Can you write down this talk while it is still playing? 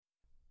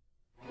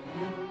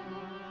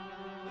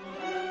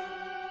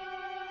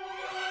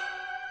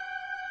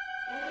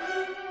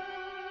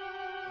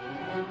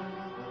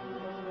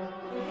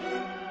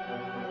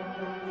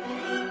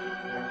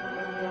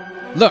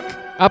Look,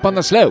 up on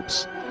the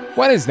slopes.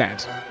 What is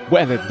that?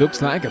 Well, it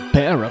looks like a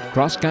pair of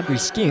cross-country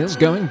skiers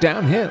going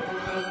downhill.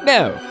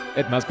 No,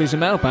 it must be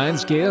some alpine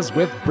skiers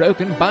with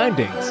broken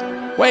bindings.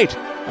 Wait,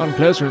 on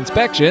closer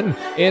inspection,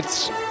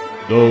 it's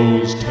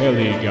those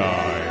telly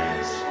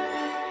guys.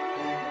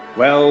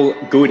 Well,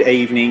 good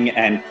evening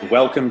and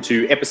welcome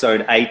to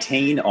episode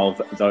 18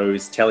 of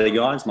Those Telly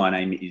Guys. My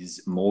name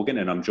is Morgan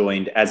and I'm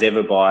joined as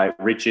ever by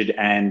Richard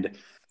and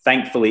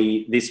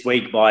thankfully this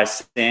week by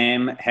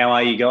Sam. How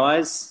are you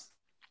guys?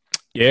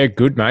 Yeah,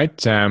 good,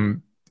 mate.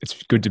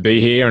 It's good to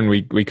be here, and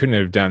we couldn't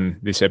have done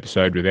this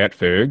episode without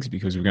Fergs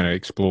because we're going to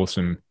explore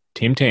some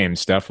Tim Tam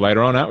stuff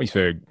later on, aren't we,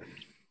 Ferg?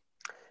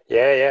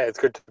 Yeah, it's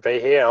good to be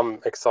here. I'm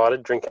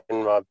excited, drinking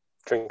my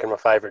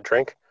favourite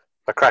drink.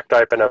 I cracked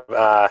open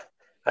a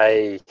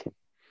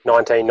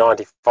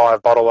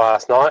 1995 bottle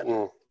last night,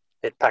 and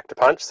it packed a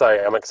punch. So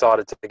I'm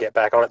excited to get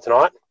back on it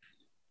tonight.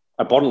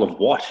 A bottle of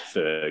what,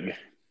 Ferg?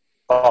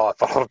 Oh, a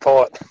bottle of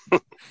port.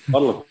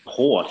 Bottle of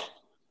port.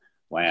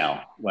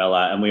 Wow. Well,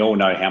 and we all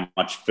know how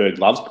much Ferg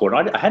loves port.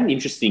 I had an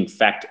interesting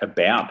fact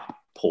about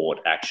port,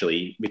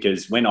 actually,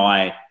 because when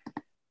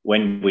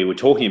we were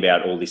talking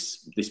about all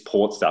this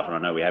port stuff, and I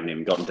know we haven't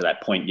even gotten to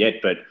that point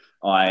yet, but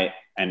I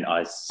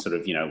sort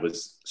of,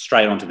 was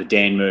straight onto the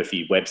Dan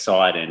Murphy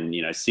website and,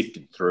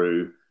 sifted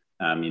through,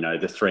 the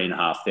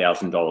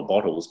 $3,500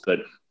 bottles. But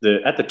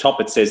at the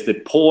top, it says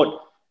that port,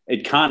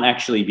 it can't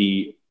actually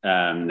be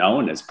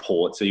known as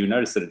port. So you'll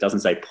notice that it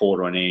doesn't say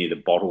port on any of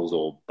the bottles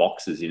or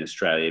boxes in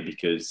Australia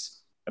because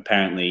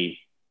apparently,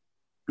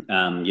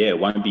 it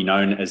won't be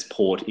known as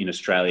port in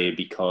Australia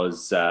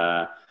because,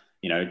 to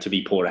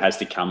be port, it has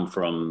to come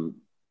from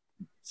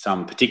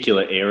some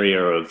particular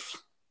area of,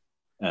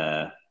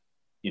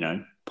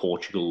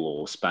 Portugal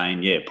or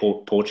Spain. Yeah,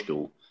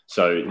 Portugal.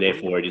 So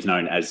therefore it is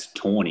known as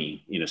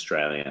tawny in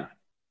Australia.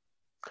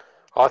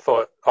 I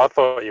thought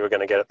you were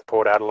going to get it. The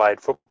Port Adelaide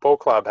Football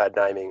Club had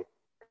naming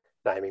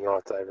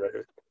rights over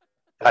it.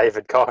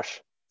 David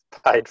Koch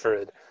paid for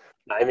it.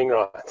 Naming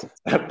rights.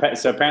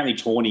 So apparently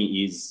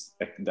tawny is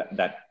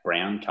that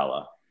brown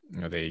colour.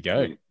 Oh, there you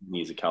go.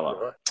 Here's a colour.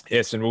 Right.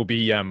 Yes, and we'll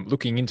be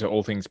looking into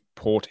all things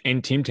port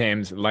and Tim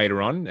Tams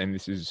later on. And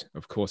this is,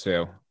 of course,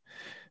 our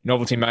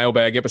novelty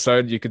mailbag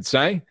episode, you could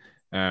say.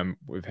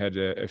 We've had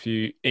a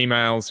few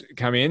emails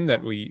come in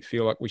that we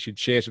feel like we should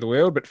share to the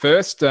world. But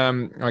first,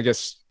 I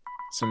guess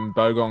some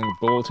Bogong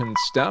Bulletin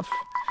stuff.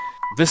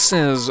 This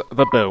is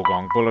the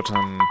Bogong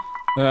Bulletin.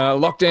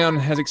 Lockdown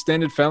has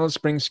extended, fellas.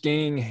 Spring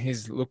skiing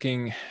is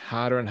looking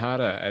harder and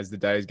harder as the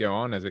days go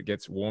on, as it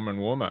gets warmer and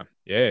warmer.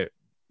 Yeah,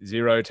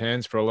 zero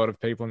turns for a lot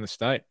of people in the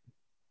state.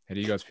 How do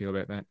you guys feel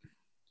about that?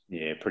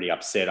 Yeah, pretty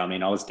upset. I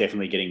mean, I was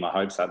definitely getting my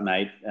hopes up,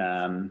 mate.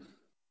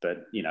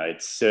 But,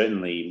 it's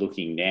certainly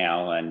looking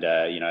now. And,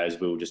 as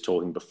we were just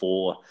talking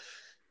before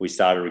we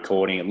started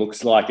recording, it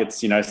looks like it's,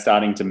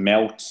 starting to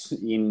melt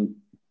in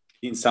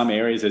some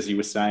areas, as you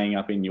were saying,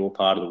 up in your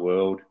part of the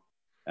world.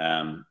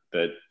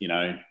 But,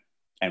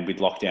 and with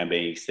lockdown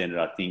being extended,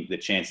 I think the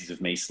chances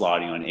of me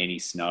sliding on any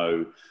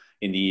snow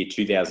in the year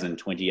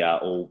 2020 are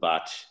all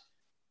but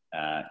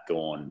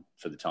gone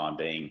for the time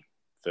being.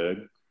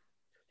 Ferg?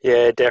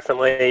 Yeah,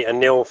 definitely a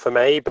nil for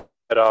me.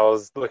 But I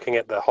was looking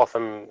at the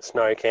Hotham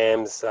snow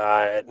cams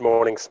at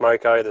Morning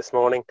Smoko this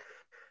morning,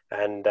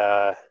 and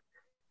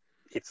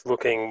it's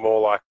looking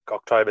more like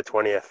October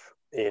 20th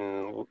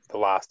in the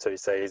last two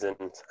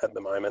seasons at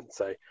the moment.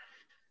 So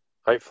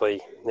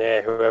hopefully,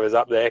 whoever's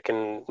up there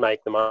can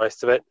make the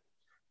most of it.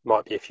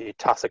 Might be a few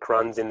tussock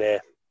runs in there.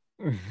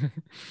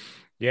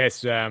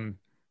 Yes, I'm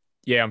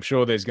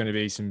sure there's going to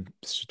be some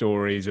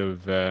stories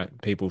of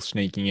people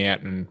sneaking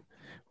out, and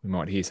we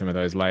might hear some of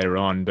those later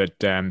on.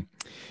 But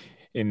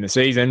in the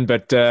season,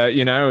 but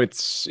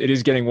it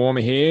is getting warmer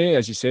here,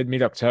 as you said,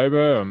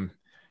 mid-October. I'm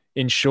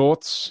in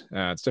shorts.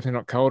 It's definitely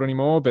not cold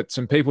anymore, but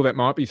some people that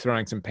might be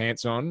throwing some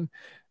pants on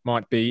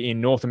might be in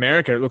North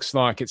America. It looks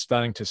like it's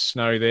starting to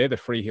snow there. The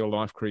Freehill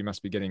Life crew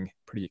must be getting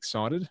pretty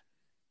excited.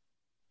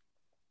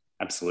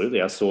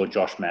 Absolutely. I saw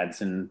Josh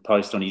Madsen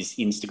post on his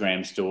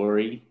Instagram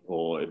story,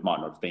 or it might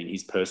not have been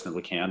his personal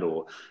account,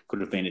 or could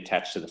have been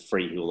attached to the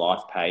Freehill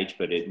Life page,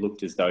 but it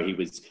looked as though he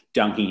was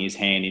dunking his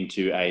hand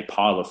into a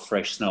pile of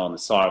fresh snow on the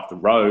side of the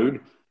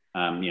road,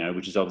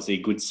 which is obviously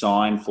a good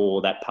sign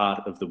for that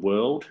part of the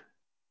world.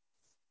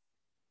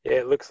 Yeah,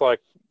 it looks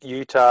like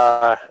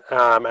Utah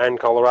and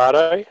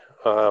Colorado.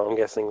 I'm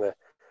guessing the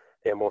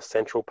more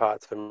central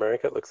parts of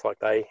America. It looks like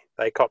they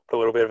copped a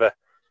little bit of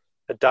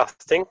a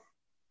dusting.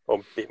 Or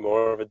a bit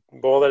more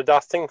than a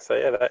dusting. So,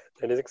 yeah,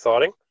 that is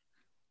exciting.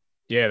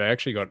 Yeah, they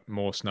actually got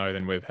more snow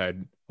than we've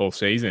had all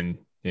season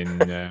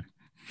in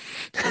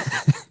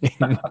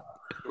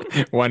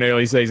one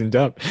early season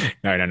dub.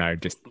 No,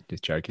 just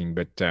joking.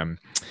 But, they're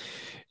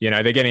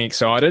getting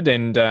excited,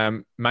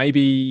 and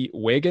maybe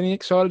we're getting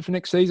excited for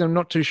next season. I'm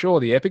not too sure.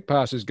 The Epic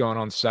Pass has gone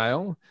on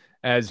sale,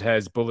 as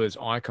has Buller's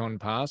Icon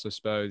Pass, I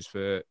suppose,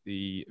 for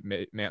the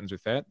mountains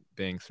with that,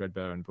 being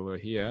Thredbo and Buller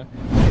here.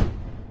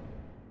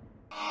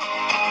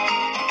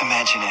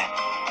 Imagine it,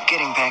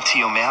 getting back to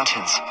your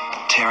mountains,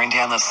 tearing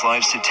down the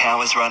slopes of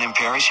Towers Run in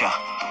Perisher,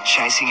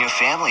 Chasing your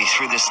family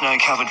through the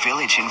snow-covered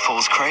village in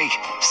Falls Creek.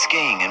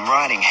 Skiing and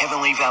riding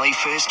Heavenly Valley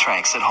First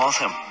Tracks at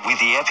Hotham. With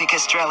the Epic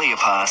Australia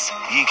Pass,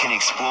 you can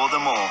explore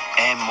them all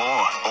and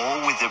more,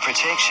 all with the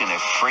protection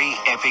of free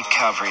Epic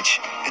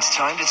coverage. It's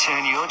time to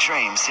turn your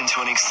dreams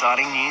into an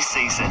exciting new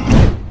season.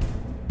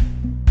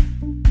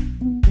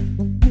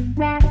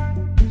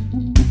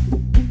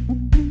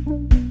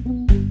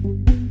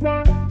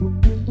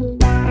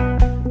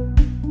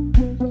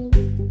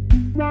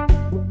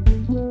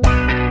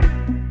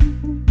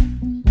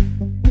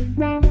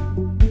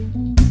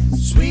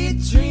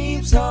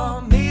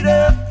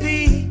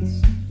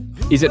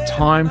 Is it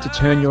time to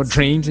turn your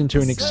dreams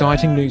into an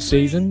exciting new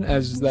season,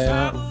 as they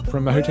are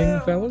promoting,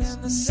 fellas?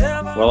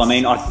 Well, I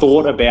mean, I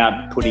thought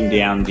about putting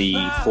down the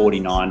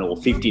 $49 or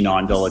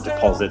 $59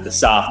 deposit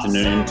this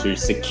afternoon to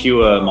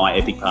secure my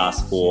Epic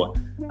Pass for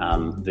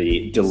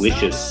the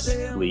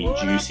deliciously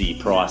juicy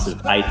price of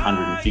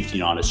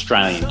 $859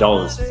 Australian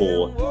dollars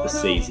for the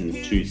season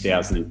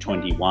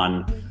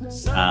 2021.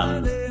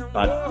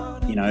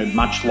 But, you know,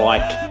 much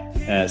like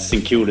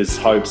St Kilda's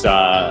hopes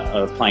are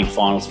of playing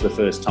finals for the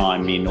first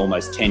time in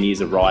almost 10 years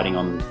of riding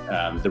on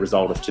the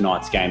result of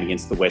tonight's game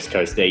against the West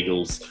Coast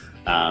Eagles.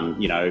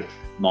 You know,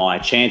 my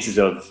chances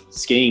of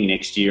skiing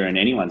next year and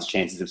anyone's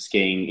chances of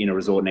skiing in a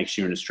resort next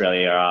year in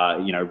Australia are,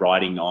 you know,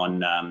 riding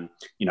on,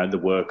 you know, the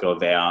work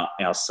of our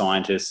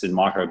scientists and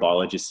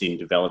microbiologists in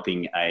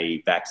developing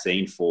a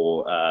vaccine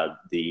for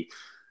the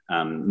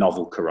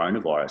novel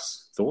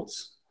coronavirus.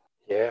 Thoughts?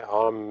 Yeah,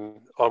 I'm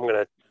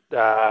going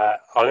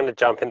to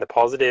jump in the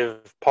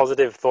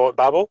positive thought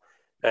bubble,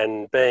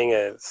 and being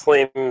a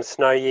slim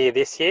snow year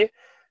this year,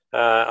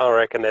 I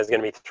reckon there's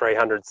going to be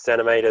 300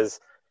 centimetres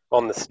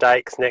on the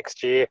stakes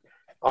next year.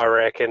 I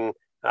reckon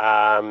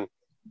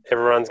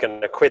everyone's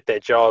going to quit their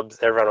jobs.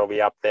 Everyone will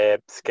be up there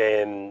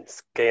skiing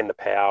the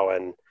pow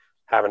and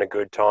having a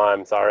good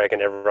time. So I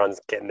reckon everyone's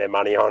getting their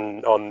money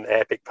on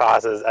Epic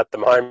passes at the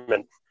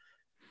moment.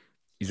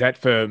 Is that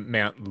for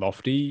Mount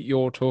Lofty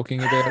you're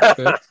talking about,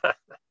 Ferg?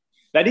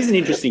 That is an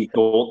interesting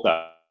thought,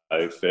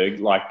 though,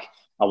 Ferg. Like,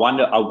 I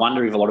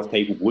wonder if a lot of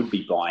people would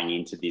be buying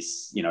into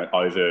this, you know,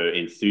 over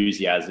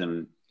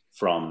enthusiasm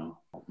from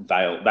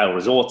Vale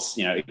Resorts,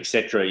 you know,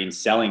 etc., in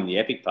selling the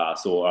Epic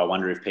Pass, or I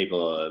wonder if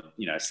people are,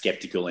 you know,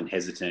 skeptical and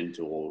hesitant,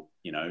 or,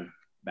 you know,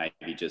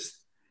 maybe just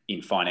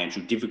in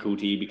financial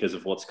difficulty because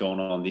of what's going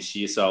on this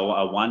year. So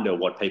I wonder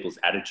what people's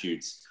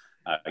attitudes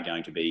are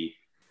going to be,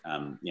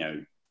 you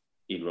know,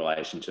 in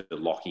relation to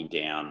locking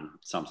down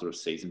some sort of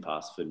season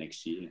pass for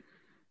next year.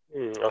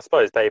 I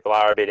suppose people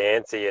are a bit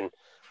antsy and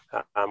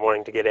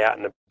wanting to get out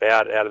and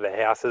about, out of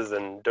their houses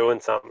and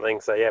doing something.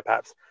 So, yeah,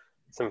 perhaps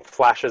some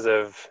flashes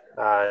of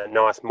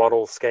nice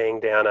models skiing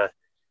down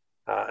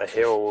a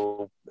hill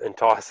will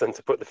entice them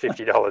to put the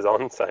 $50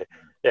 on. So,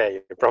 yeah,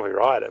 you're probably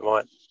right. It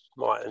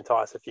might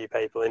entice a few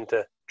people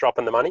into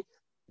dropping the money.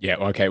 Yeah,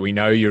 okay, we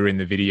know you're in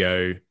the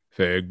video,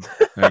 Ferg.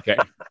 Okay.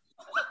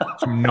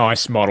 Some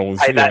nice models.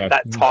 Hey,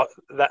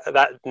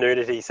 that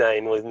nudity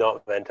scene was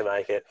not meant to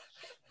make it.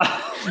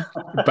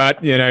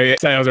 But, you know,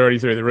 sales are already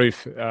through the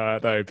roof,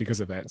 though, because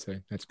of that. So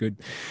that's good.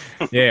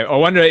 Yeah, I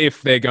wonder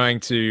if they're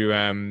going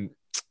to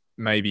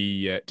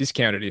maybe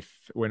discount it if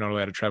we're not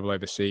allowed to travel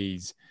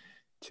overseas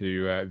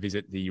to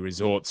visit the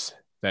resorts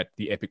that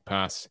the Epic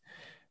Pass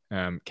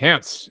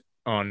counts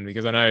on,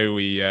 because I know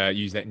we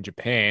used that in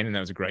Japan and that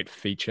was a great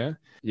feature.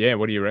 Yeah,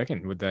 what do you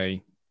reckon? Would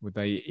they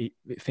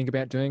think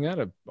about doing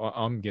that?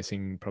 I'm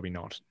guessing probably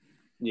not.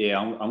 Yeah,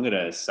 I'm going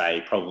to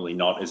say probably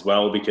not as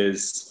well,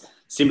 because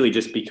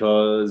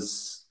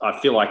I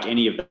feel like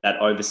any of that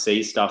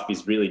overseas stuff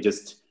is really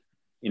just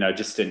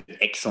an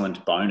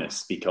excellent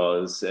bonus,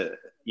 because,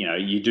 you know,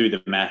 you do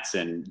the maths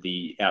and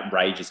the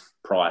outrageous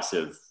price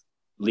of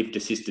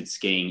lift-assisted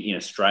skiing in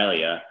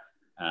Australia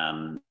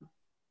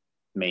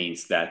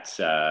means that,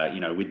 you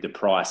know, with the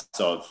price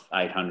of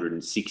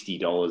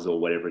 $860 or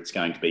whatever it's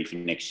going to be for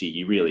next year,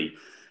 you really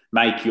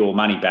make your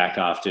money back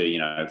after, you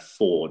know,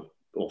 4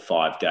 or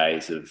 5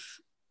 days of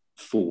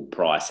full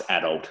price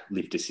adult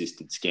lift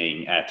assisted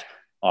skiing at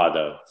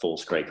either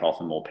Falls Creek,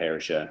 Hotham or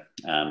Perisher.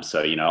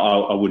 So, you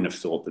know, I wouldn't have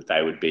thought that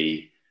they would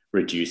be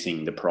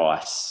reducing the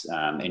price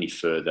any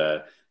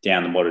further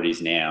down than what it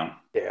is now.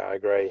 Yeah, I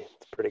agree.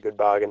 It's a pretty good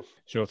bargain.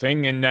 Sure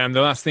thing. And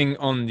the last thing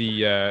on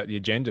the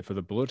agenda for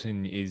the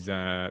bulletin is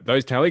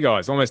those tally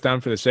guys, almost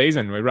done for the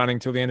season. We're running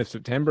till the end of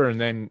September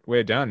and then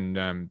we're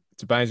done.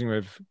 It's amazing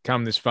we've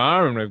come this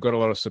far and we've got a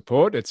lot of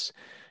support. It's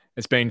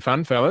been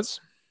fun, fellas.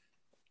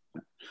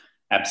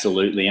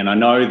 Absolutely. And I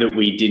know that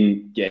we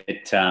didn't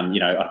get, you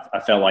know, I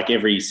felt like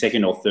every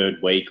second or third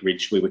week,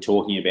 Rich, we were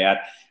talking about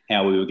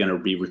how we were going to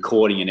be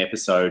recording an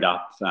episode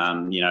up,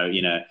 you know,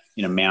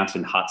 in a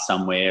mountain hut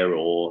somewhere,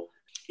 or,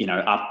 you know,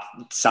 up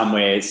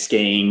somewhere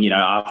skiing, you know,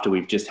 after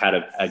we've just had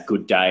a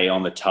good day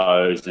on the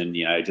toes and,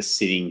 you know, just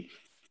sitting,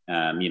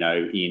 you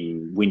know,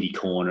 in Windy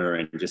Corner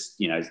and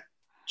just, you know,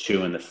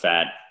 chewing the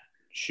fat,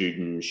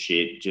 shooting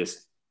shit,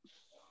 just,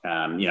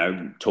 you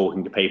know,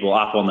 talking to people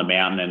up on the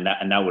mountain,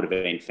 and that would have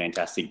been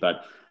fantastic.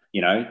 But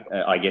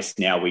I guess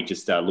now we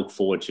just look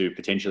forward to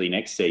potentially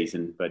next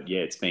season. But yeah,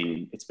 it's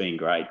been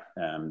great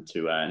and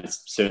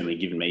it's certainly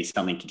given me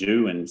something to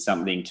do and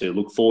something to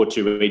look forward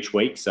to each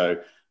week. So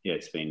yeah,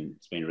 it's been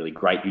really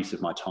great use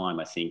of my time,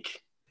 I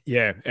think.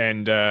 Yeah,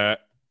 and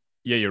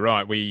you're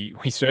right. We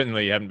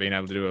certainly haven't been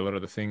able to do a lot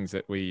of the things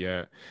that we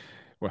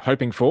were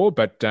hoping for,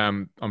 but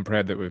I'm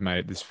proud that we've made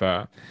it this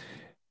far.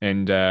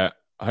 And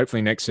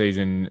hopefully next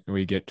season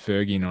we get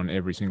Fergie in on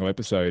every single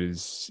episode.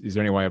 Is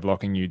there any way of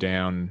locking you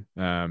down,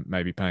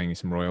 maybe paying you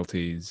some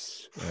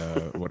royalties?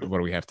 What do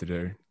we have to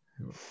do?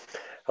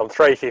 I'm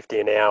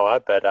 $3.50 an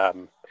hour, but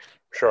I'm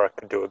sure I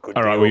could do a good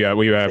All right, deal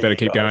we for better you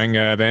keep guys.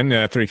 going then.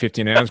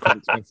 $3.50 an hour is quite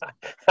expensive.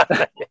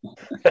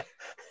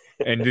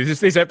 And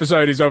this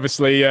episode is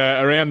obviously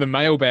around the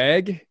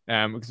mailbag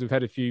because we've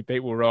had a few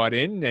people write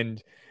in,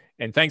 and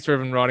thanks for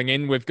everyone writing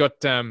in. We've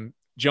got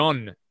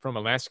John from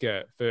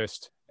Alaska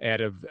first out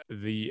of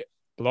the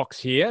blocks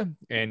here,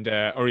 and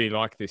I really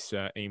like this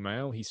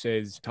email. He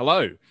says,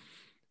 "Hello,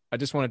 I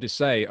just wanted to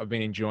say I've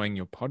been enjoying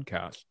your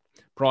podcast.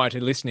 Prior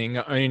to listening,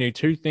 I only knew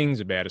two things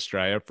about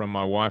Australia from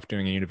my wife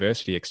doing a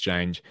university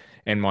exchange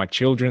and my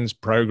children's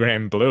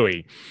program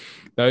Bluey.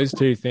 Those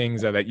two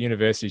things are that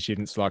university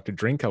students like to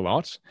drink a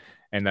lot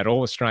and that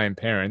all Australian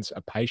parents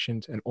are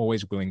patient and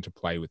always willing to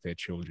play with their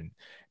children.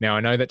 Now, I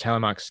know that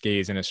telemark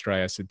skiers in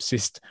Australia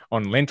subsist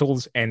on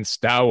lentils and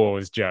Star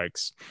Wars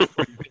jokes. What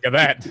do you think of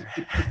that?"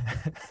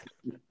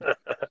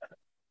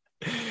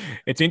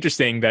 It's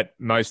interesting that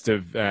most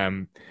of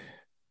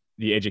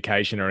the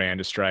education around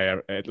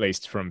Australia, at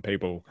least from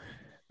people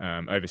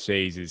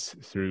overseas, is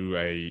through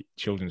a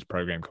children's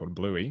program called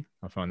Bluey.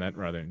 I find that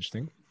rather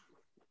interesting.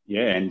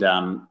 Yeah,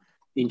 and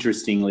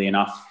interestingly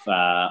enough,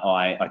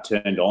 I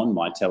turned on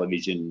my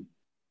television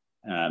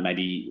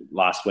maybe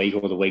last week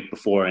or the week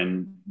before,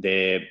 and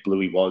there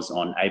Bluey was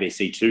on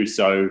ABC2.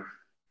 So,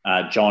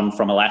 John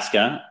from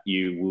Alaska,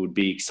 you would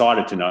be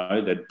excited to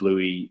know that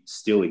Bluey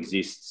still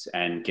exists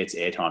and gets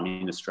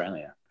airtime in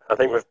Australia. I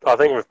think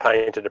we've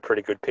painted a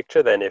pretty good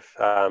picture then. If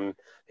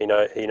he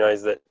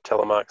knows that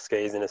telemark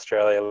skis in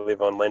Australia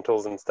live on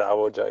lentils and Star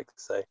Wars jokes.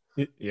 So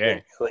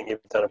yeah, I think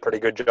you've done a pretty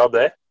good job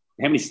there.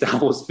 How many Star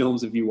Wars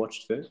films have you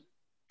watched first?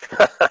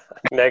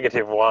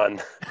 -1.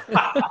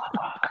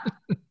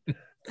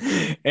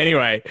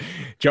 Anyway,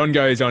 John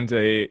goes on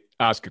to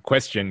ask a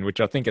question, which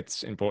I think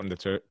it's important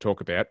to talk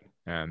about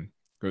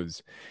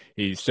because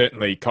he's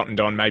certainly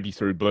cottoned on, maybe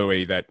through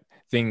Bluey, that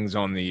things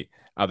on the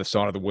other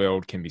side of the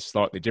world can be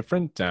slightly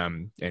different.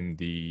 And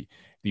the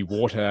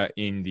water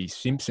in The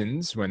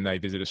Simpsons, when they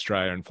visit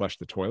Australia and flush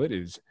the toilet,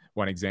 is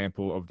one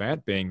example of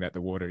that, being that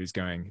the water is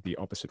going the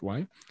opposite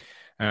way.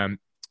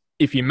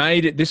 If you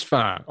made it this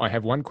far, I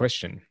have one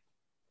question.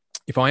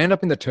 If I end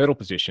up in the turtle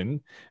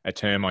position, a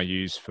term I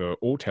use for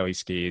all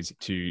teleskiers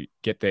to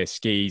get their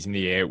skis in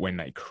the air when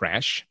they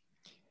crash,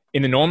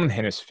 in the Northern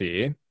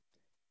Hemisphere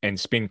and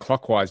spin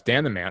clockwise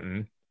down the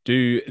mountain,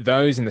 do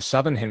those in the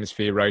Southern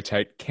Hemisphere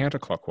rotate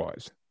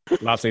counterclockwise?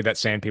 Lastly, that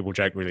sand people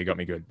joke really got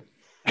me good.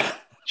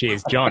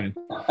 Cheers, John.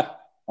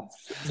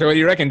 So what do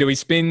you reckon? Do we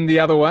spin the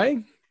other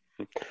way?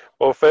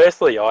 Well,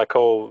 firstly, I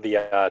call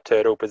the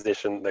turtle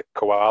position the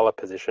koala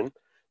position.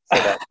 So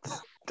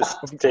that's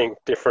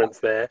distinct difference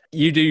there.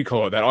 You do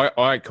call it that.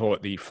 I call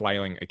it the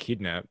flailing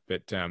echidna,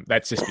 but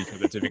that's just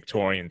because it's a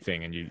Victorian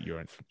thing and you're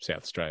in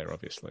South Australia,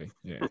 obviously.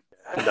 Yeah.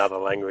 Another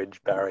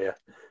language barrier.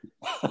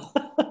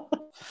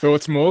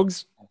 Thoughts,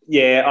 Morgs?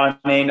 Yeah,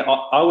 I mean,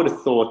 I would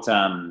have thought,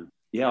 I'm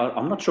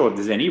not sure if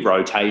there's any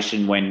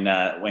rotation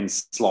when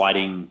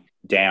sliding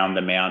down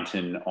the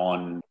mountain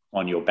on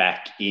your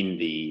back in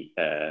the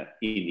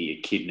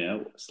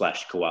echidna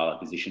 / koala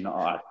position.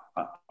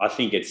 I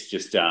think it's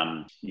just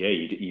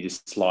you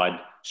just slide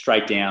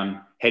straight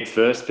down head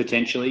first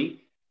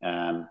potentially,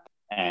 and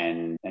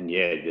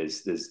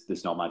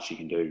there's not much you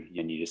can do,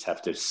 and you just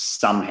have to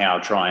somehow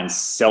try and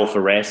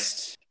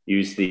self-arrest,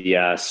 use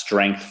the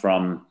strength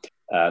from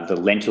the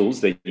lentils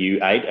that you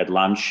ate at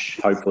lunch,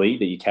 hopefully,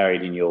 that you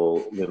carried in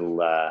your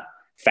little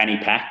fanny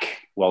pack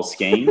while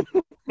skiing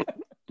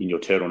in your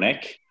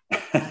turtleneck.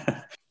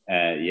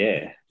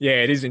 Yeah,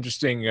 it is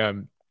interesting.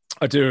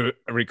 I do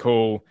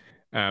recall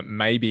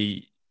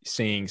maybe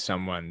seeing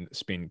someone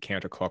spin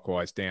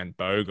counterclockwise down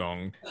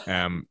Bogong.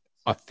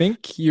 I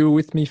think you were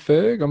with me,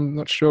 Ferg. I'm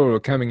not sure. We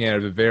were coming out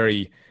of a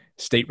very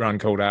steep run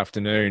called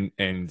Afternoon,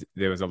 and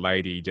there was a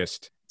lady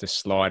just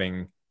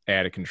sliding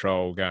out of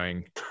control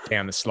going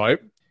down the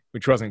slope,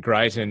 which wasn't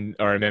great. And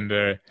I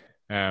remember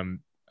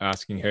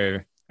asking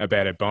her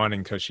about her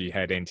binding because she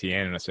had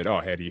NTN, and I said,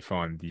 "Oh, how do you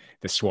find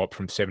the swap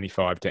from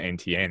 75 to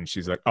NTN?"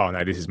 She's like, "Oh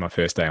no, this is my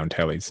first day on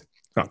tellies."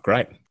 Oh,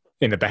 great.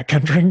 In the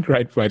backcountry,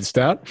 great way to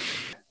start.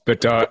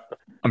 But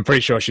I'm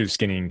pretty sure she was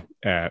spinning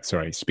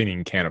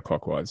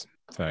counterclockwise.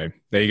 So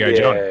there you go,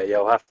 John.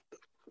 Yeah,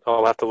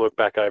 I'll have to look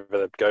back over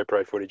the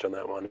GoPro footage on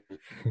that one.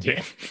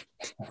 Yeah.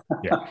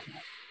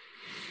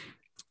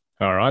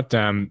 All right.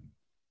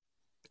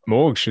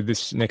 Morg, should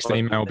this next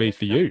email be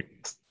for you?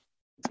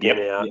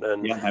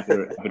 I'm happy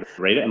to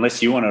read it.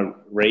 Unless you want to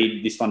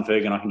read this one,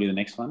 Ferg, and I can do the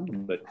next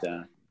one. But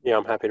Yeah,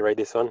 I'm happy to read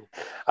this one.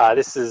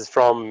 This is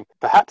from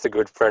perhaps a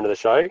good friend of the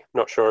show.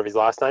 Not sure of his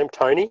last name,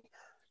 Tony.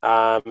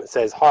 It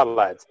says, "Hi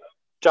lads,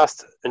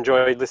 just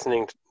enjoyed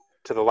listening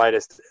to the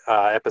latest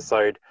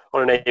episode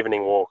on an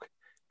evening walk.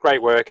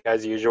 Great work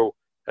as usual,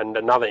 and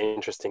another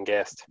interesting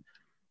guest.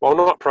 While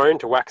not prone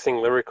to waxing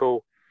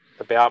lyrical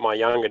about my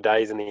younger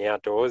days in the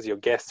outdoors, your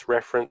guest's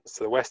reference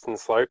to the western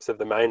slopes of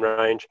the main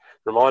range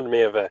reminded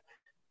me of a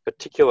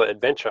particular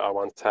adventure I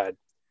once had.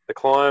 The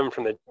climb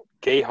from the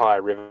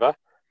Geehai River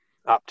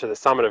up to the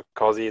summit of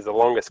Cozzy is the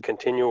longest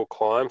continual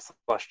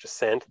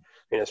climb/descent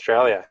in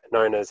Australia,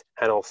 known as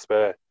Hannell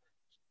Spur.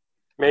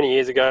 Many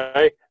years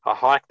ago, I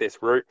hiked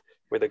this route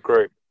with a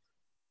group.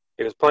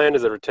 It was planned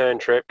as a return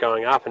trip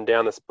going up and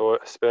down the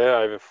spur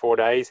over 4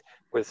 days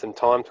with some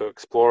time to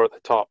explore at the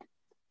top.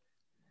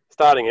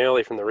 Starting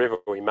early from the river,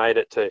 we made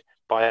it to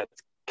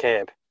Bayat's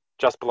camp,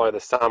 just below the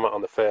summit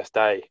on the first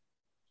day.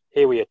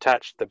 Here we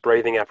attached the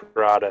breathing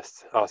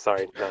apparatus.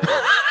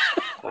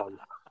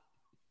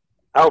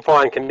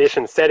 Alpine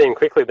conditions set in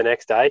quickly the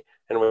next day,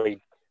 and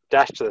we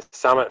dashed to the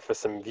summit for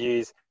some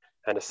views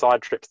and a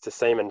side trip to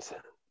Seaman's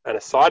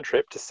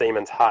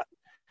hut.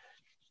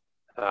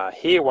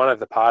 Here, one of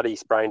the party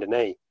sprained a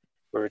knee.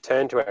 We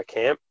returned to our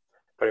camp,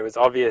 but it was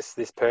obvious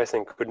this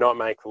person could not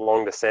make the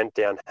long descent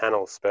down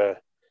Hannell Spur.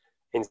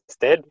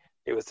 Instead,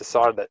 it was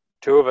decided that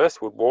two of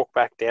us would walk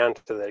back down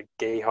to the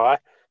Geehai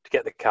to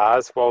get the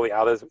cars, while the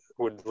others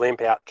would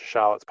limp out to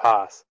Charlotte's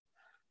Pass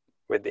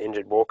with the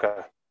injured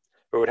walker.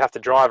 We would have to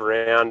drive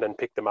around and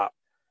pick them up.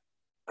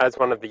 As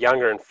one of the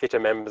younger and fitter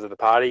members of the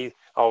party,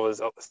 I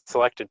was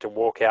selected to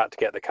walk out to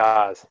get the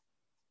cars.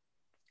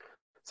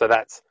 So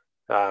that's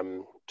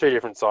two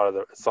different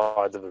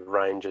sides of the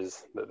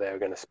ranges that they were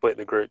going to split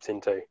the groups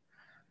into.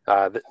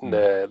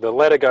 The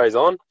letter goes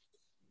on.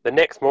 The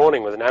next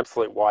morning was an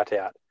absolute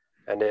whiteout,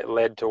 and it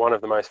led to one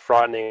of the most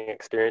frightening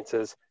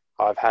experiences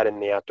I've had in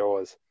the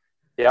outdoors.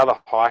 The other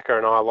hiker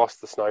and I lost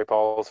the snow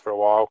poles for a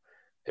while.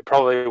 It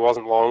probably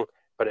wasn't long,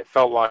 but it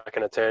felt like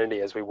an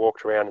eternity as we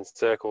walked around in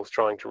circles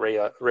trying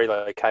to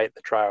relocate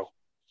the trail.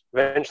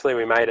 Eventually,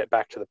 we made it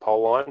back to the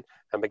pole line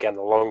and began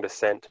the long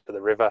descent to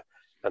the river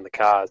and the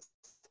cars.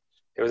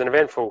 It was an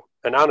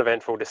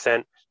uneventful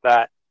descent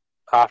that,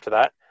 after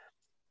that,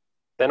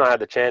 then I had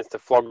the chance to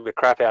flog the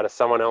crap out of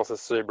someone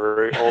else's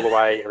Subaru all the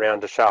way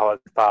around to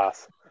Charlotte's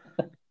Pass.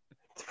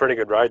 It's a pretty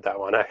good road, that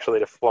one, actually,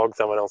 to flog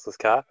someone else's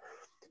car.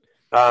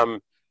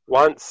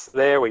 Once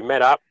there, we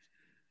met up,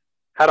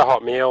 had a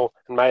hot meal,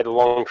 and made a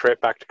long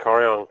trip back to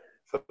Corryong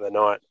for the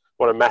night.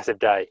 What a massive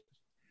day.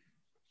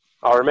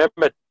 I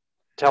remember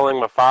telling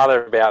my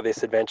father about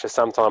this adventure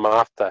sometime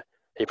after.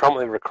 He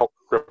promptly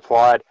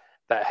replied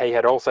that he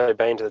had also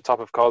been to the top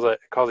of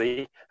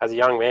Cozzy as a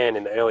young man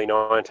in the early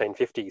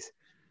 1950s.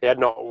 He had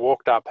not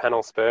walked up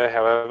Hannell Spur,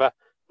 however,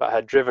 but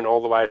had driven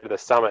all the way to the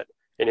summit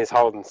in his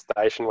Holden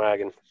station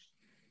wagon.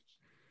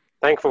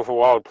 Thankful for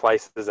wild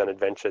places and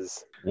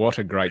adventures. What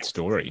a great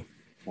story.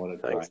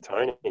 Thanks,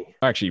 Tony.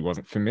 I actually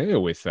wasn't familiar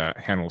with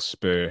Hannell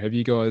Spur. Have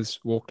you guys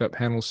walked up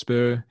Hannell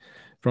Spur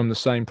from the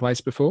same place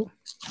before?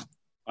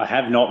 I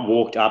have not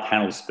walked up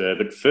Hannell Spur,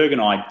 but Ferg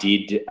and I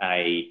did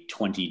a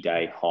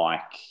 20-day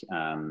hike,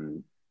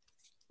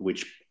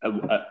 which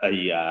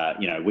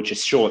a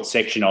short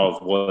section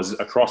of was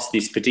across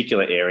this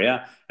particular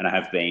area, and I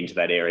have been to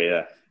that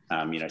area,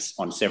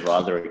 on several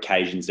other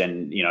occasions,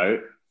 and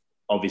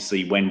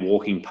obviously when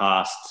walking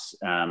past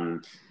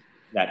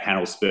that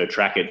Hannell Spur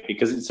track,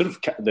 because it's sort of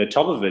the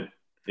top of it,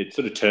 it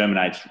sort of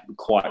terminates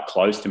quite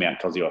close to Mount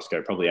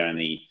Kosciuszko, probably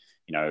only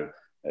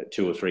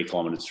 2 or 3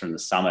 kilometres from the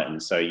summit,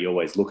 and so you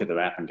always look at the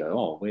map and go,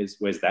 oh,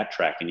 where's that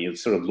track? And you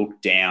sort of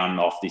look down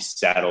off this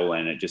saddle,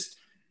 and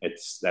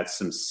that's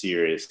some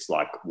serious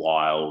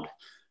wild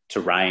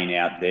terrain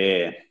out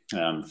there.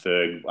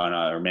 Ferg, and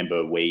I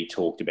remember we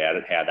talked about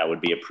it, how that would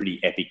be a pretty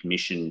epic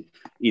mission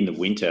in the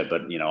winter,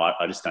 but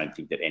I just don't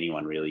think that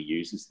anyone really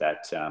uses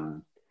that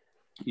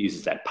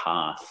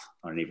path.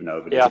 I don't even know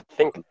if it is.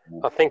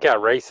 I think our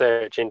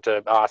research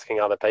into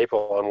asking other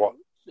people on what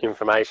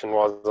information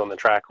was on the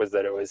track was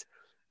that it was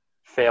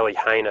fairly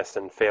heinous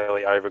and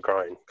fairly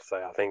overgrown. So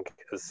I think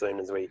as soon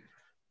as we,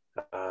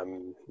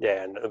 and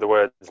the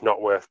words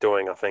 "not worth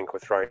doing," I think, were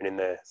thrown in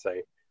there. So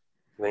I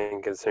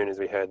think as soon as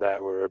we heard that,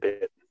 we were a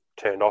bit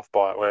turned off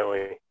by it, weren't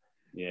we?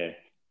 Yeah.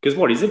 Because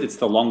what is it? It's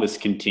the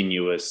longest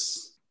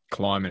continuous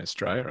climb in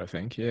Australia, I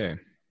think. Yeah.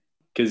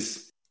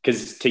 Because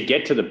to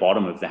get to the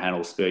bottom of the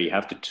Hannell Spur, you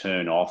have to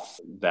turn off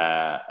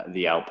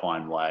the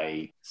Alpine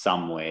Way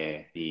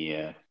somewhere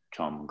near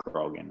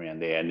Clongrogan,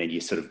 around there, and then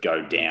you sort of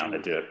go down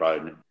a dirt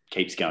road, and it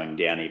keeps going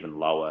down even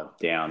lower,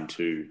 down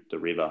to the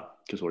river.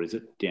 Because what is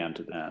it? Down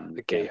to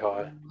the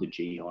Geehai. The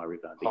Geehai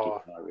River.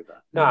 Geehai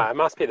River. No, it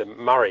must be the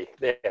Murray.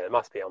 Yeah, it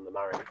must be on the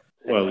Murray.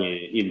 Well,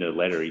 yeah, in the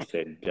letter he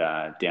said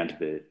down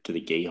to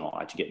the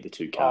Geehai to get the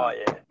 2 cars.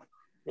 Oh,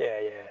 yeah.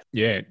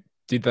 Yeah.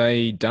 Did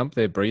they dump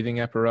their breathing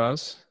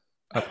apparatus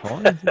up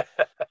high?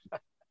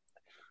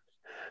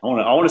 I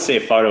want to see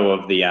a photo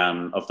of the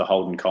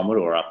Holden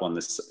Commodore up on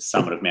the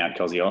summit of Mount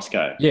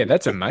Kosciuszko. Yeah,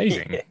 that's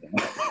amazing.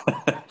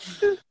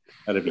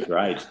 That'd be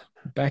great.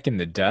 back in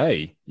the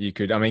day, you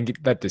could. I mean,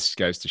 that just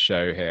goes to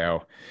show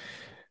how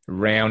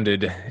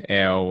rounded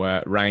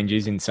our range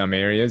is in some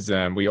areas.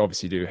 We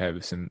obviously do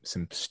have some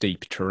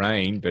steep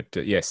terrain, but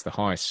yes, the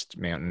highest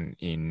mountain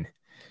in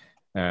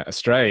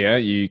Australia,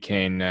 you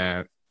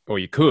can, or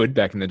you could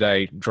back in the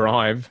day,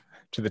 drive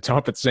to the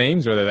top. It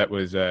seems, whether that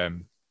was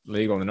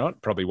legal or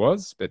not, probably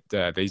was.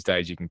 But these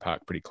days, you can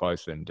park pretty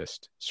close and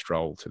just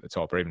stroll to the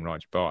top, or even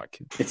ride your bike.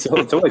 It's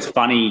always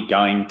funny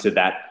going to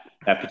that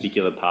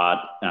particular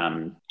part,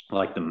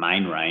 like the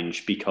main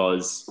range,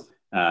 because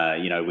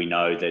we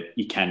know that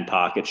you can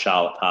park at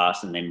Charlotte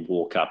Pass and then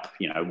walk up,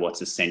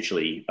 what's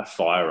essentially a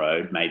fire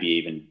road, maybe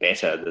even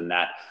better than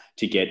that,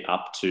 to get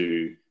up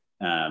to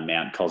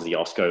Mount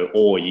Kosciuszko,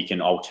 or you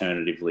can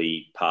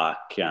alternatively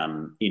park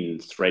in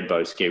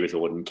Thredbo Ski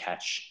Resort and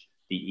catch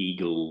the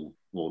Eagle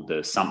or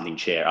the something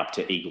chair up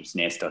to Eagle's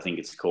Nest, I think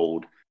it's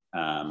called,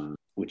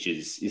 which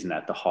isn't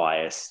that the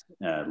highest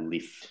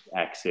lift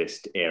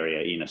accessed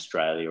area in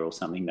Australia or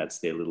something? That's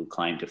their little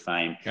claim to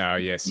fame. Oh,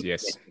 yes.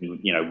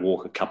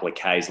 Walk a couple of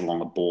Ks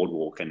along a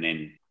boardwalk and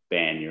then,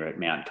 bam, you're at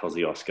Mount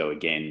Kosciuszko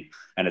again.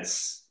 And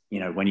it's,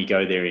 when you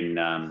go there in,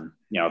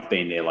 I've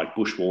been there like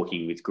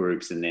bushwalking with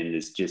groups, and then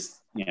there's just,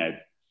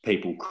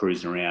 people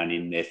cruising around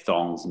in their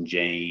thongs and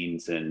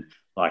jeans, and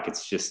like,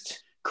 it's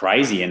just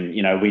crazy. And,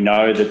 we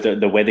know that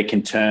the weather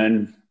can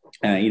turn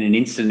in an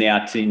instant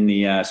out in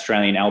the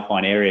Australian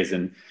alpine areas,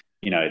 and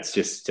it's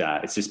just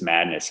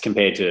madness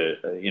compared to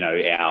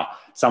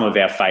some of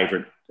our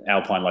favourite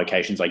alpine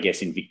locations, I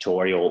guess, in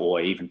Victoria, or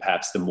even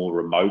perhaps the more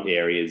remote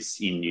areas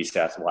in New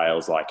South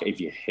Wales. Like if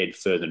you head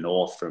further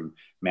north from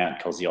Mount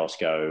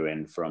Kosciuszko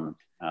and from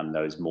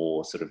those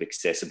more sort of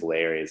accessible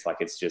areas, like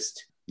it's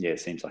just it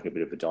seems like a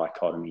bit of a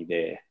dichotomy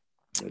there.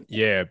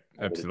 Yeah,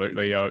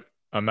 absolutely.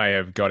 I may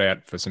have got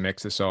out for some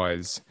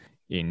exercise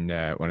in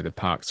one of the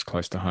parks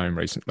close to home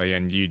recently,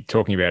 and you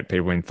talking about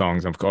people in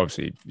thongs,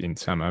 obviously in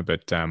summer,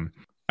 but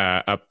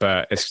up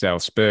Eskdale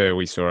Spur,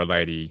 we saw a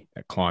lady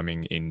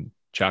climbing in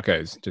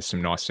Chacos, just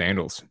some nice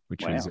sandals,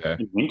 which was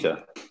in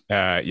winter.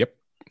 Yep.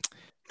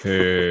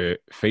 Her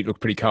feet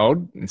looked pretty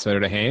cold, and so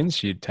did her hands.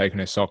 She had taken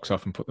her socks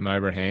off and put them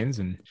over her hands,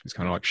 and she was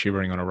kind of like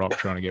shivering on a rock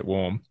trying to get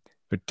warm.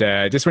 But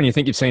just when you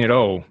think you've seen it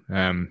all,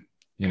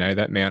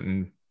 that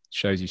mountain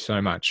shows you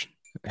so much.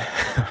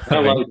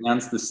 How low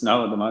down's the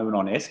snow at the moment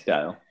on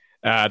Eskdale?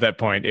 At that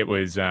point, it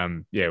was,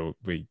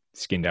 we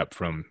skinned up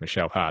from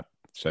Michelle Hart.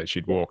 So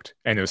she'd walked,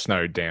 and there was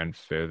snow down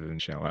further than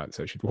Michelle Hart.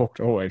 So she'd walked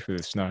all the way through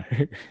the snow.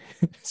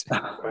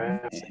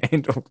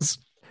 Sandals.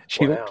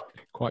 She looked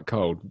quite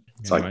cold.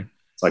 It's like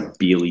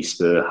Beely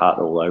Spur Hut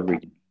all over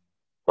again.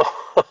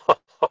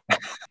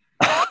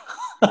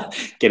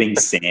 Getting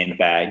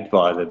sandbagged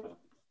by the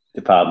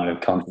Department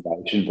of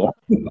Conservation.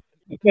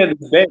 Yeah,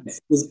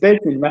 there's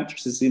beds and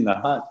mattresses in the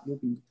hut.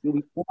 You'll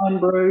be fine,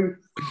 bro.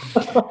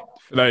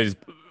 For those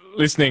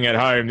listening at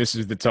home, this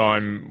is the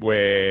time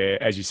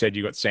where, as you said,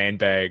 you got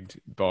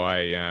sandbagged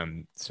by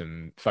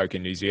some folk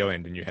in New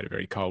Zealand, and you had a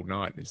very cold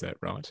night. Is that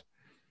right?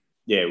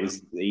 Yeah, it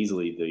was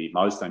easily the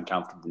most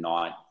uncomfortable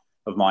night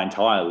of my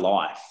entire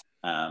life.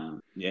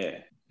 The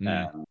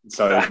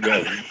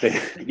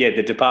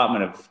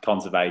Department of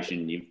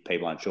Conservation, if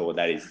people aren't sure what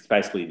that is, it's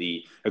basically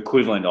the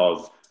equivalent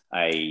of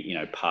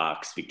a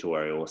Parks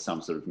Victoria or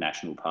some sort of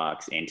national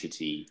parks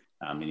entity.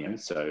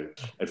 So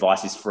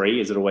advice is free,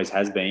 as it always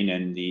has been,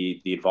 and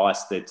the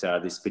advice that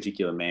this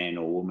particular man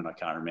or woman, I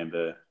can't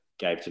remember,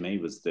 gave to me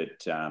was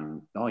that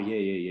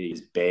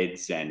there's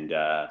beds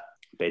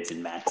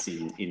and mats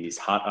in this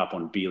hut up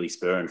on Beely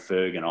Spur, and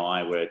Ferg and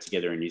I were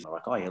together in New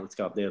Zealand, like, let's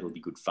go up there, it'll be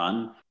good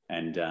fun.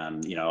 And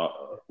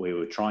we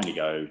were trying to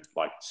go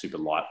like super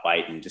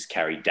lightweight and just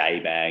carry day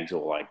bags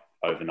or like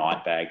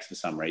overnight bags for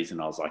some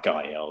reason. I was like,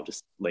 I'll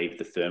just leave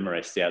the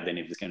thermarest out then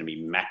if there's going to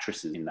be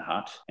mattresses in the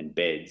hut and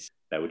beds.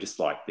 They were just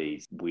like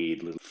these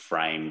weird little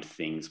framed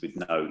things with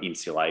no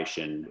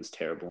insulation. It was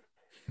terrible.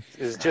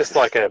 It was just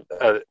like a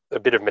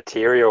bit of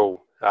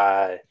material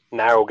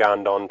nail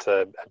gunned onto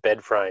a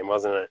bed frame,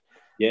 wasn't it?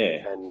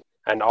 Yeah.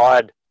 And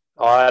I'd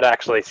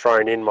actually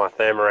thrown in my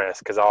thermarest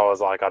because I was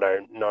like, I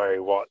don't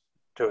know what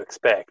to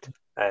expect.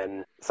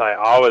 And so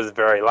I was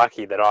very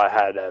lucky that I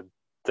had a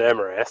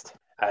thermarest,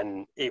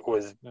 and it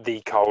was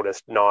the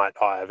coldest night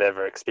I have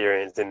ever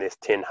experienced in this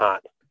tin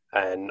hut.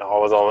 And I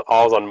was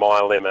on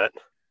my limit.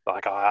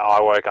 Like I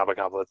woke up a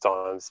couple of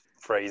times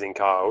freezing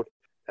cold,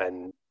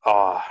 and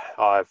I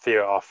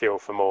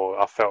felt for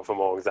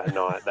Morgs that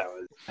night.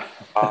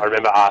 I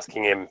remember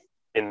asking him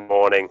in the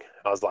morning,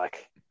 I was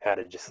like, how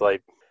did you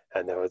sleep?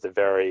 And there was a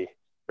very,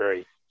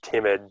 very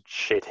timid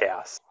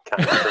shithouse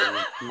coming from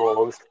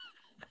Morgs.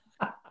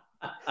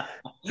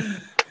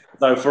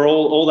 So for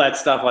all that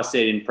stuff I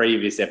said in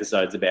previous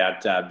episodes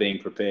about being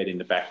prepared in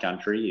the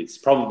backcountry, it's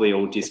probably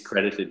all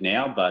discredited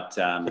now, but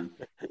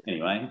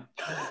anyway.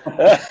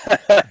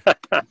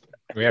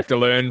 We have to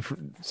learn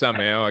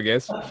somehow, I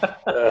guess.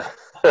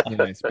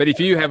 Yes. But if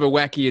you have a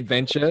wacky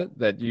adventure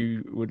that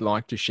you would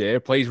like to share,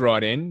 please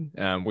write in.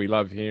 We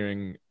love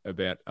hearing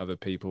about other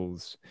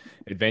people's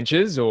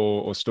adventures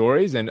or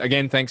stories. And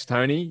again, thanks,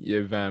 Tony.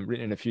 You've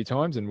written in a few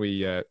times, and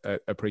we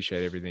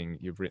appreciate everything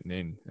you've written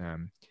in.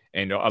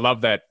 And I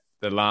love the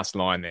last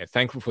line there.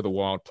 Thankful for the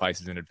wild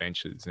places and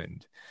adventures.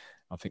 And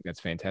I think that's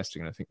fantastic.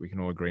 And I think we can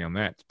all agree on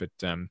that. But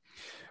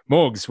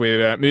Morgs,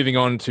 we're moving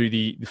on to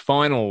the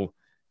final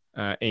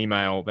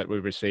email that we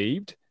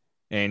received.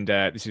 And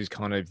this is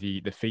kind of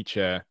the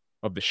feature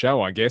of the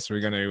show, I guess. We're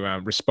going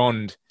to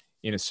respond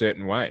in a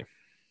certain way.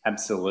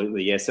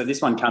 Absolutely, yeah. So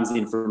this one comes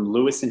in from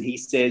Lewis, and he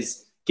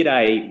says,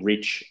 "G'day,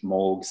 Rich,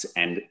 Morgs,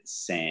 and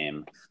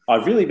Sam.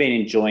 I've really been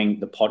enjoying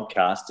the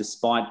podcast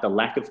despite the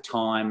lack of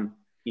time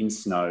in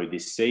snow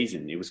this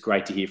season. It was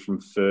great to hear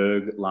from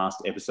Ferg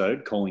last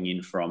episode, calling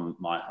in from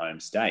my home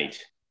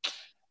state."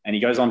 And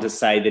he goes on to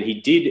say that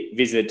he did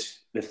visit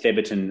the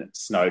Theberton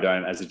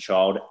Snowdome as a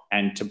child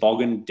and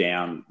tobogganed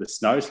down the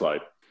snow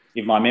slope.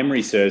 If my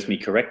memory serves me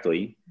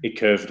correctly, it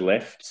curved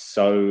left,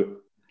 so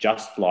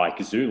just like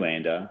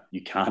Zoolander,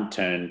 you can't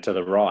turn to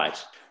the right.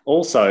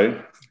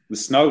 Also, the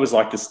snow was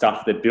like the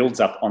stuff that builds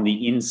up on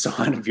the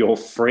inside of your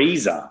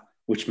freezer,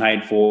 which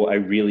made for a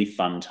really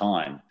fun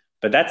time.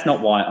 But that's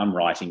not why I'm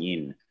writing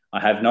in. I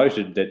have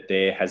noted that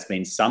there has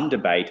been some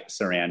debate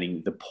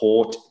surrounding the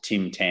Port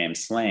Tim Tam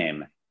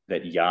Slam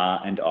that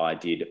Yar and I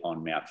did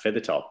on Mount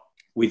Feathertop,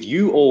 with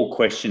you all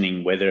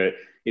questioning whether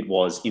it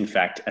was, in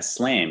fact, a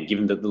slam,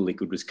 given that the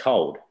liquid was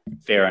cold.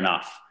 Fair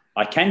enough.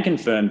 I can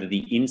confirm that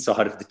the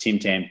inside of the Tim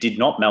Tam did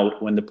not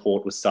melt when the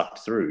port was sucked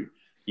through.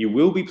 You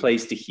will be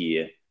pleased to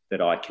hear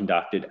that I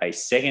conducted a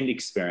second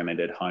experiment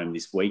at home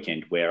this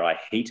weekend where I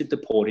heated the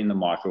port in the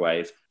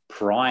microwave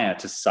prior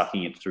to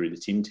sucking it through the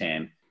Tim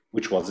Tam,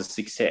 which was a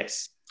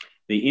success.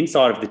 The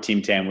inside of the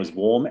Tim Tam was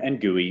warm and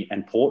gooey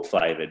and port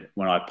flavoured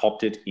when I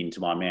popped it into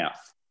my mouth.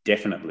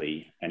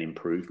 Definitely an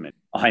improvement.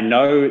 I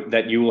know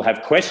that you will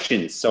have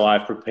questions, so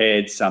I've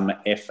prepared some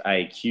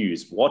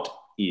FAQs. What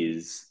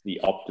is the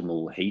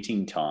optimal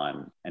heating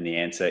time? And the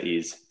answer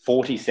is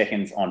 40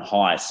 seconds on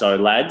high. So,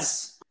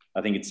 lads,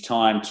 I think it's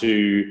time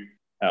to,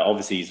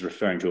 obviously he's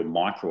referring to a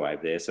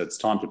microwave there, so it's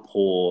time to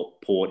pour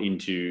port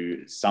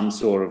into some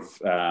sort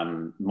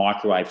of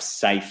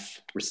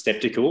microwave-safe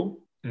receptacle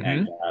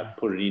and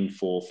put it in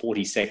for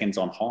 40 seconds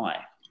on high.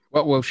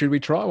 Well, should we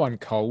try one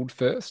cold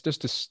first,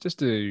 just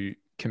to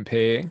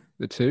compare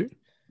the two?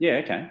 Yeah.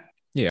 Okay.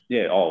 Yeah.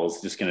 Yeah. I was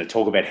just going to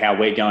talk about how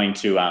we're going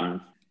to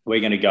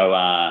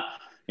go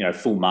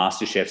full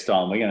MasterChef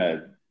style.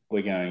 And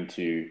we're going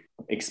to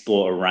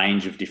explore a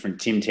range of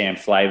different Tim Tam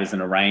flavors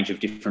and a range of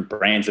different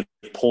brands of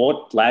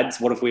port. Lads,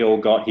 what have we all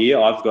got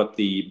here? I've got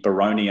the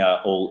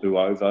Baronia All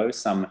Uovo,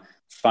 some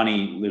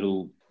funny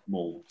little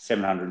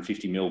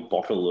 750ml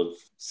bottle of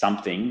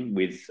something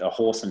with a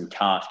horse and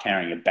cart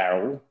carrying a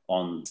barrel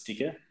on the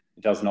sticker.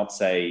 It does not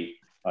say,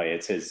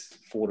 it says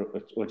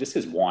it just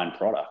says wine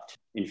product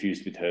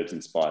infused with herbs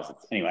and spices.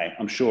 Anyway,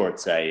 I'm sure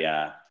it's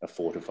a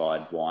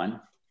fortified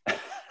wine.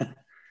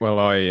 Well,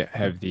 I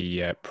have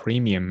the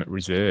premium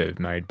reserve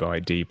made by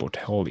Di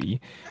Bortoli,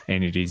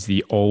 and it is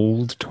the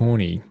Old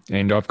Tawny.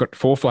 And I've got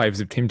 4 flavors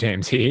of Tim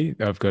Tams here.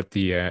 I've got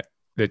the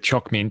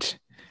choc mint,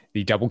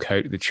 the double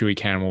coat, the chewy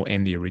caramel,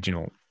 and the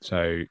original.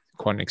 So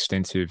quite an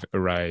extensive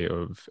array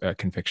of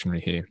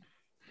confectionery here.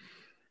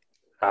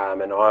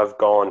 And I've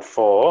got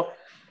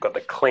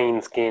the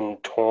Clean Skin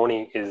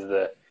Tawny is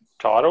the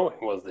title.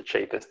 It was the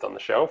cheapest on the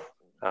shelf.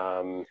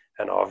 And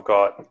I've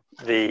got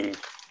the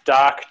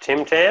dark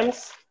Tim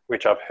Tams,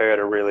 which I've heard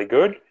are really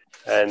good,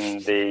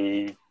 and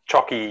the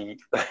Chocky,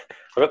 I've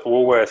got the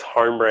Woolworths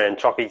home brand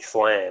Chocky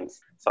Slams.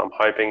 So I'm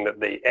hoping that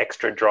the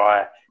extra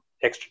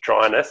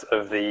dryness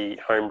of the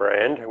home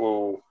brand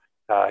will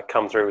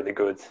come through with the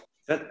goods. Is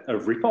that a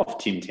rip-off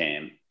Tim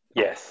Tam?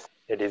 Yes,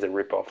 it is a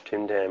rip-off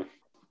Tim Tam.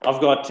 I've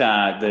got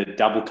the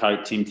double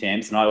coat Tim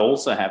Tams, and I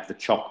also have the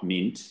choc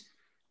mint,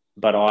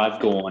 but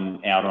I've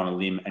gone out on a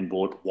limb and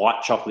bought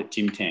white chocolate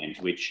Tim Tams,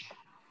 which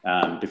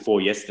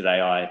before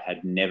yesterday I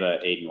had never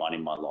eaten one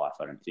in my life,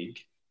 I don't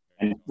think.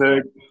 And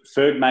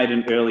Ferg made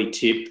an early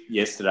tip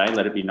yesterday,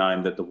 let it be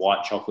known that the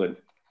white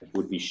chocolate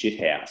would be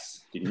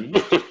shithouse, didn't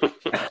he?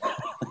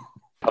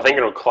 I think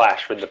it'll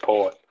clash with the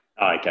port.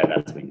 Oh, okay,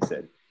 that's what you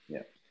said.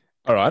 Yeah.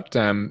 All right.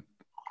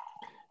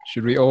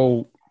 Should we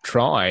all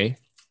try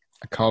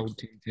a cold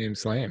Tim Tam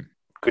Slam?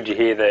 Could you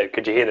hear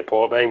the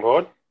port being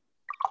poured?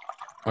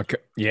 Okay.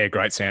 Yeah,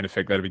 great sound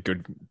effect. That'd be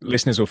good.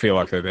 Listeners will feel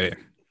like they're there.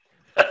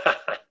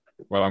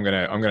 Well, I'm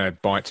gonna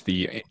bite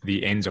the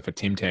ends off a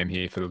Tim Tam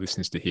here for the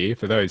listeners to hear.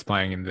 For those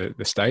playing in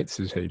the States,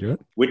 is how you do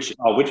it. Which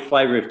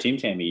flavour of Tim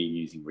Tam are you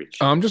using, Rich?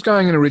 I'm just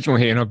going an original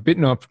here, and I've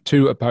bitten off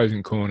 2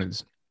 opposing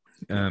corners.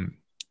 And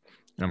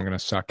I'm going to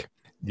suck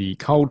the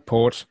cold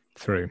port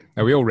through.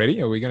 Are we all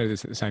ready? Are we going to do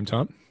this at the same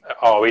time?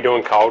 Oh, are we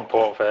doing cold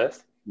port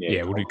first?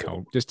 Yeah, we'll do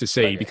cold just to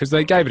see, because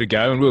they gave it a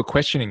go, and we were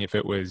questioning if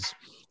it was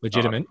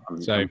legitimate. All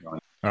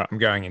right, I'm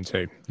going in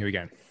 2. Here we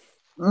go.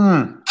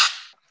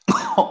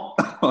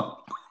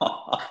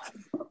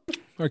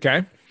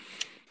 Okay.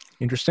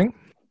 Interesting.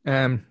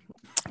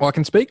 Well, I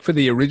can speak for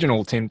the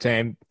original Tim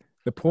Tam.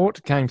 The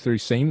port came through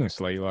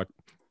seamlessly. Like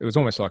it was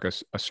almost like a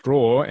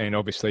straw, and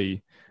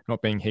obviously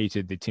not being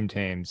heated, the Tim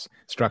Tam's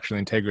structural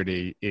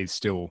integrity is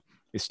still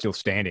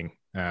standing.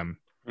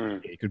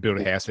 You could build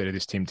a house out of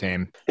this Tim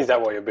Tam. Is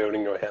that what you're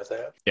building your house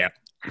out? Yeah.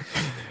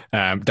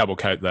 Double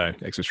coat though,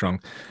 extra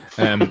strong.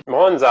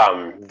 Mine's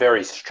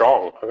very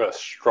strong. I've got a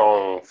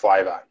strong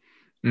flavour.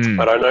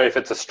 I don't know if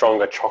it's a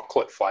stronger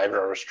chocolate flavour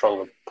or a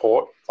stronger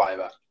port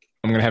flavour.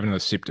 I'm going to have another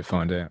sip to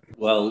find out.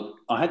 Well,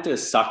 I had to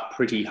suck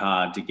pretty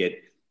hard to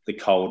get the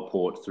cold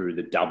port through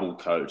the double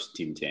coat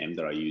Tim Tam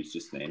that I used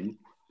just then.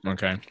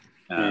 Okay.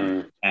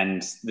 And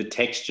the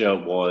texture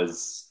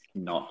was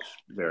not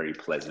very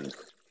pleasant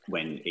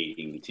when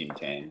eating the Tim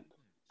Tam.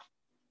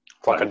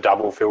 It's like a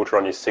double filter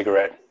on your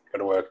cigarette. Got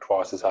to work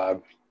twice as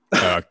hard.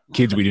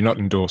 Kids, we do not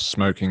endorse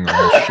smoking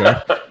on this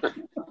show.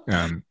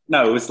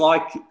 No, it was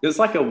like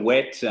a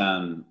wet,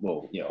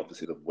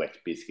 obviously the wet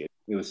biscuit.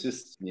 It was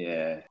just,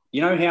 yeah.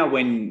 You know how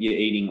when you're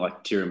eating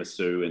like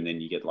tiramisu and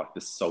then you get like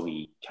the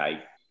soggy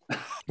cake?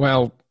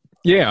 Well,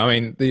 yeah, I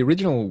mean, the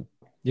original,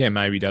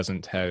 maybe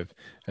doesn't have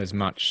as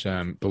much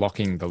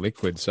blocking the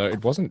liquid, so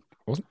it wasn't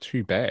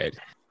too bad.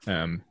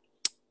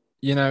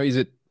 Is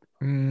it?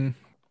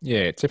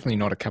 It's definitely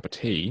not a cup of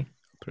tea.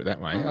 Put it that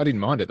way. I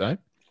didn't mind it though.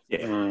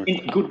 Yeah,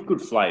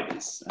 good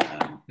flavours.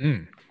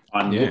 I'm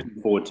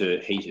looking forward to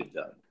heated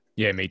though.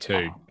 Yeah, me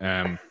too.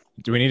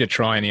 Do we need to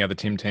try any other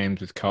Tim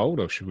Tams with cold,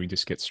 or should we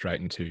just get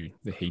straight into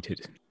the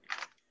heated?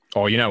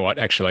 Oh, you know what?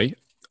 Actually,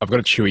 I've got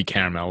a chewy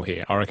caramel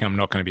here. I reckon I'm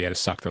not going to be able to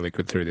suck the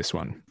liquid through this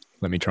one.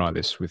 Let me try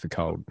this with the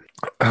cold.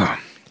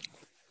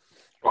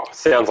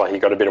 Sounds like you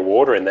got a bit of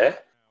water in there.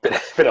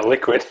 Bit of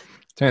liquid.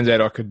 Turns out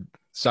I could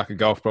suck a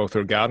golf ball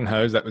through a garden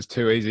hose. That was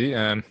too easy.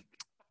 I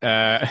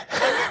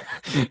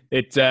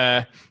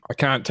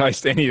can't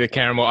taste any of the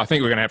caramel. I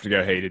think we're going to have to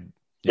go heated.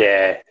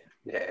 Yeah.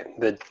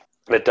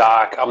 The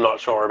dark, I'm not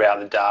sure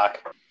about the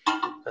dark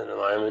at the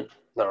moment.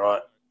 All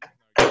right.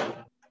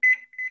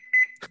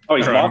 Oh,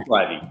 he's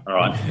microwaving. All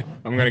right.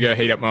 I'm going to go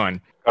heat up mine.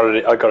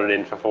 I got it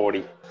in for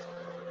 40.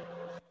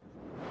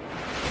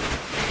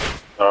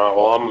 All right,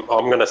 well,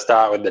 I'm going to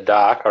start with the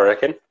dark, I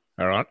reckon.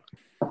 All right.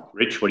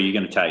 Rich, what are you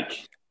going to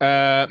take?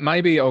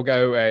 Maybe I'll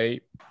go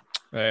a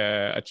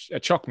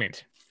choc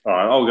mint. All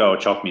right, I'll go a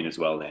choc mint as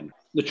well then.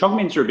 The choc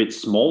mints are a bit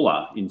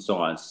smaller in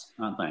size,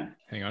 aren't they?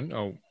 Hang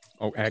on.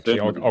 I'll go the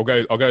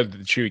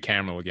chewy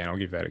caramel again. I'll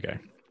give that a go.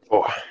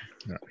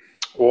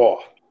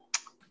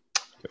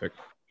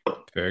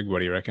 Ferg, what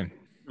do you reckon?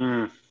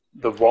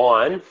 The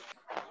wine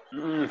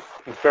is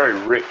very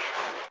rich.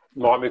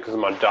 Might be because of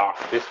my dark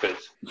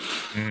biscuits.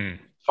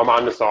 I'm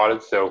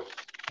undecided still.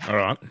 All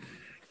right.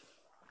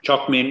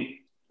 Choc mint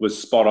was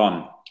spot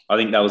on. I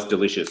think that was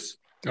delicious.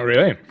 Oh,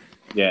 really?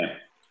 Yeah.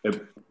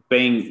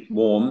 Being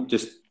warm,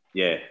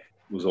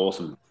 was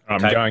awesome. I'm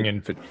going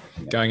in for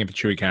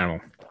chewy caramel.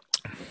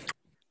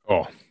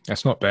 Oh,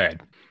 that's not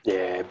bad.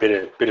 Yeah, a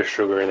bit of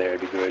sugar in there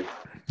would be good.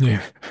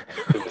 Yeah.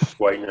 A bit of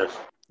sweetness.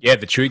 Yeah,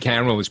 the chewy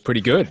caramel is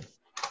pretty good.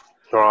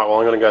 All right, well,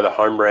 I'm going to go the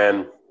home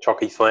brand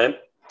Chocky Slam.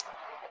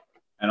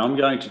 And I'm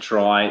going to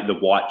try the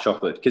white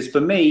chocolate. Because for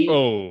me,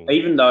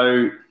 even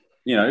though,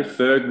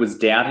 Ferg was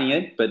doubting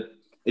it, but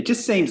it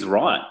just seems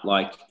right.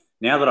 Like,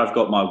 now that I've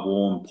got my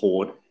warm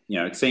port,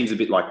 it seems a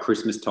bit like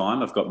Christmas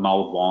time. I've got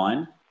mulled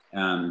wine.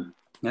 And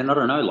I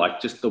don't know,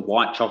 like, just the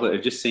white chocolate,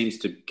 it just seems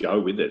to go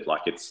with it.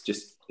 Like, it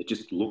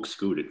just looks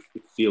good. It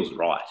feels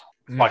right.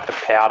 Like the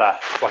powder,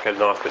 like a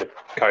nice bit of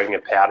coating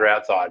of powder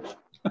outside.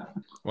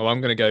 Well,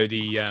 I'm going to go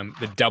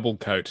the double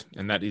coat,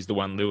 and that is the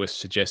one Lewis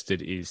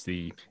suggested is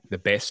the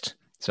best.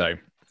 So, I'm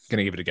going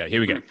to give it a go. Here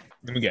we go.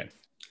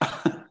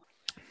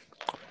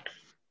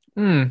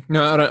 No,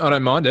 I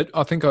don't mind it.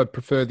 I think I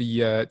prefer the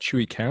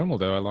chewy caramel,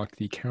 though. I like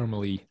the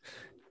caramelly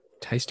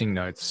tasting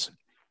notes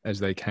as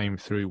they came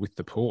through with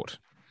the port.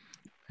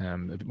 A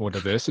bit more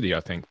diversity, I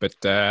think. But,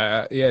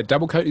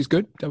 double coat is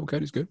good.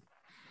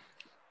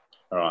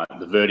 All right,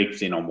 the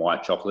verdict's in on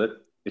white chocolate.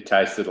 It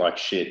tasted like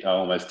shit. I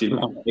almost didn't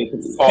want to eat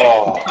it.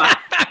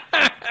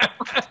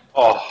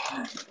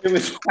 It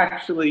was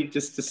actually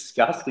just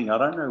disgusting. I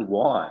don't know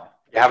why.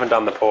 You haven't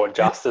done the port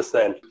justice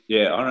then.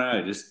 Yeah, I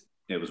don't know.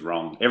 It was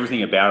wrong.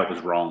 Everything about it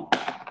was wrong.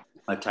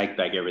 I take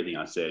back everything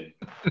I said.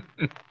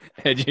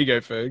 How'd you go,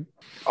 Ferg?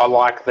 I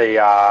like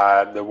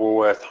the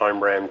Woolworth home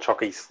brand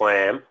Chocky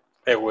Slam.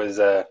 It was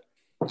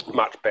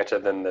much better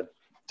than the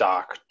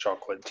dark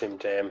chocolate Tim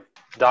Tam.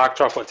 Dark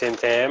chocolate Tim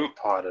Tam,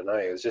 I don't know.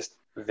 It was just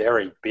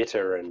very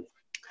bitter and,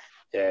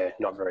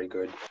 not very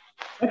good.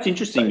 That's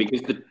interesting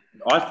because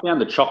I found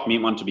the choc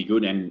mint one to be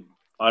good, and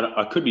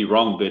I could be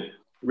wrong, but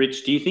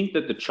Rich, do you think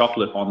that the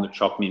chocolate on the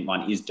choc mint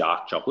one is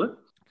dark chocolate?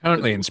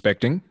 Currently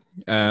inspecting.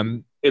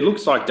 It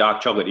looks like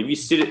dark chocolate. If you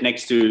sit it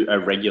next to a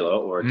regular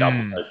or a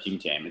double coat Tim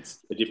Tam, it's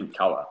a different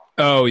colour.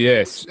 Oh,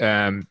 yes.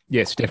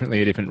 Yes,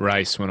 definitely a different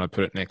race when I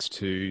put it next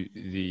to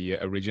the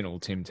original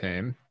Tim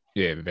Tam.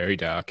 Yeah, very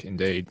dark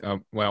indeed.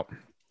 Well,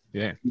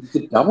 yeah.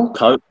 The double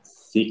coat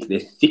thick. They're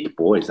thick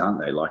boys, aren't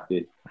they? Like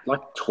they're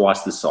like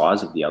twice the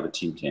size of the other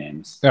Tim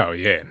Tams. Oh,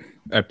 yeah.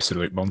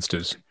 Absolute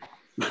monsters.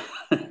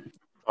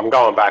 I'm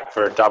going back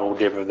for a double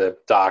dip of the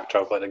dark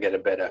chocolate to get a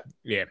better.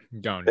 Yeah,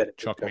 going Better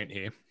chocolate mint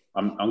here.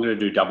 I'm going to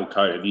do double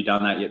coat. Have you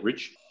done that yet,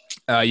 Rich?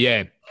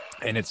 Yeah,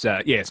 and it's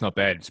it's not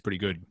bad. It's pretty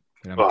good.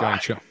 And I'm going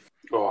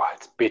Oh,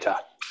 it's bitter.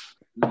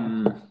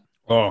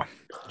 Oh,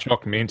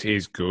 choc mint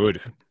is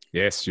good.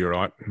 Yes, you're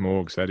right,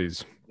 Morgs. That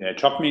is. Yeah,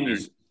 choc mint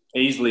is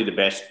easily the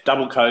best.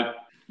 Double coat,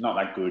 not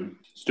that good.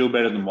 Still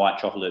better than white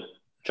chocolate.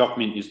 Choc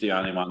mint is the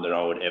only one that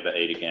I would ever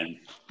eat again.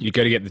 You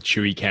got to get the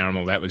chewy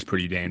caramel. That was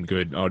pretty damn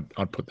good.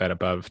 I'd put that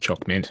above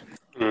choc mint.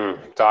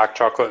 Dark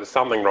chocolate. There's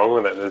something wrong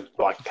with it. There's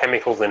like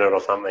chemicals in it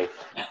or something.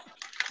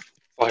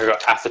 Like I've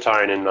got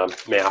acetone in my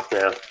mouth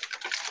now.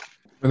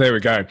 Well, there we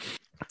go.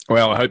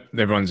 Well, I hope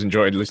everyone's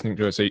enjoyed listening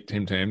to us eat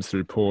Tim Tams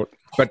through Port.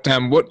 But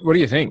what do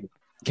you think?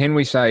 Can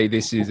we say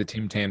this is a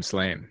Tim Tam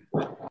slam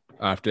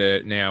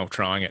after now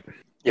trying it?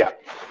 Yeah,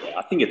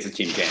 I think it's a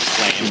Tim Tam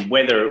slam.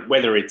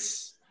 Whether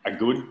it's a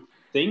good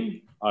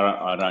thing,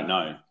 I don't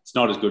know. It's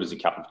not as good as a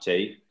cup of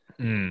tea.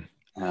 I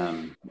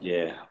don't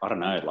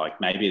know.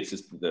 Like maybe it's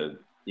just the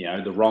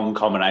wrong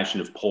combination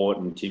of port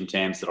and Tim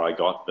Tams that I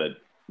got, but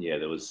yeah,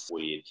 there was a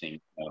weird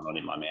thing going on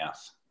in my mouth.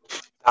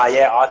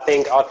 I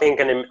think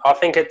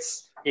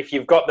it's, if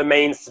you've got the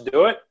means to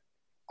do it,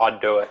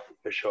 I'd do it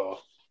for sure.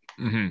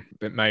 Mm-hmm.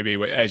 But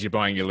maybe as you're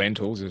buying your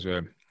lentils as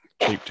a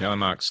cheap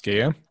telemark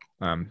skier,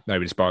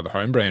 maybe just buy the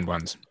home brand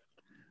ones.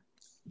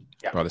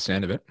 Yeah. By the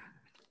sound of it.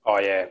 Oh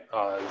yeah,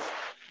 the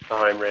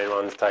home brand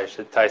ones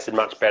tasted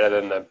much better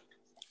than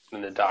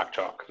the dark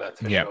choc.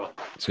 That's for sure.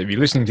 So if you're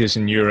listening to this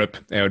in Europe,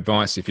 our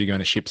advice if you're going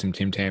to ship some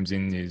Tim Tams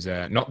in is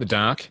not the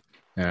dark,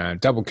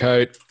 double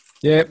coat.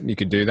 Yeah, you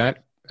could do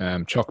that.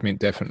 Choc mint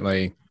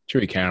definitely,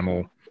 chewy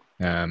caramel,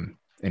 and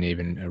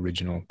even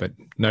original, but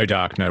no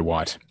dark, no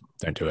white.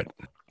 Don't do it.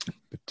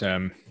 But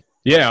I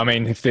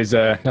mean, if there's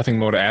nothing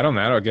more to add on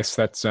that, I guess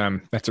that's a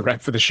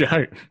wrap for the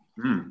show.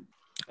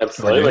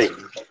 Absolutely.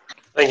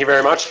 Thank you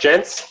very much,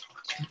 gents.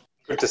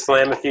 Good to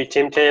slam a few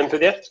Tim Tams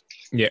with you.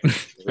 Yeah,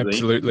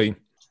 absolutely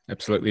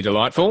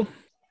delightful.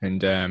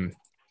 And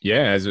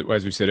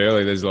as we said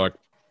earlier, there's like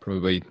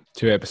probably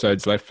 2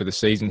 episodes left for the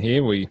season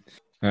here. We'll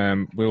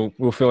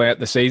fill out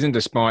the season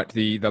despite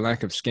the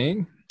lack of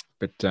skiing.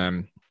 But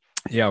I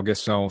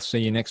guess I'll see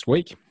you next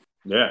week.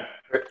 Yeah.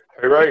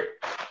 Hooray.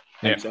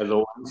 Thanks as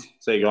always.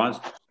 See you guys.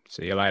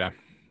 See you later.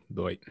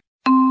 Bye.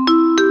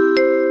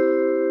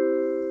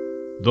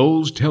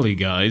 Those Telly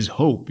Guys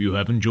hope you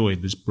have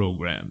enjoyed this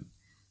program.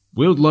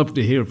 We'd love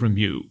to hear from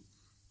you.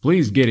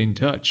 Please get in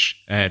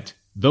touch at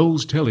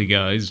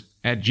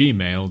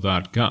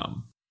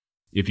thosetelliguys@gmail.com.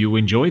 If you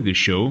enjoyed this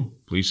show,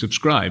 please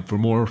subscribe for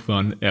more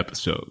fun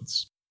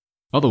episodes.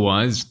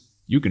 Otherwise,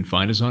 you can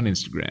find us on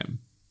Instagram.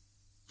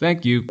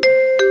 Thank you.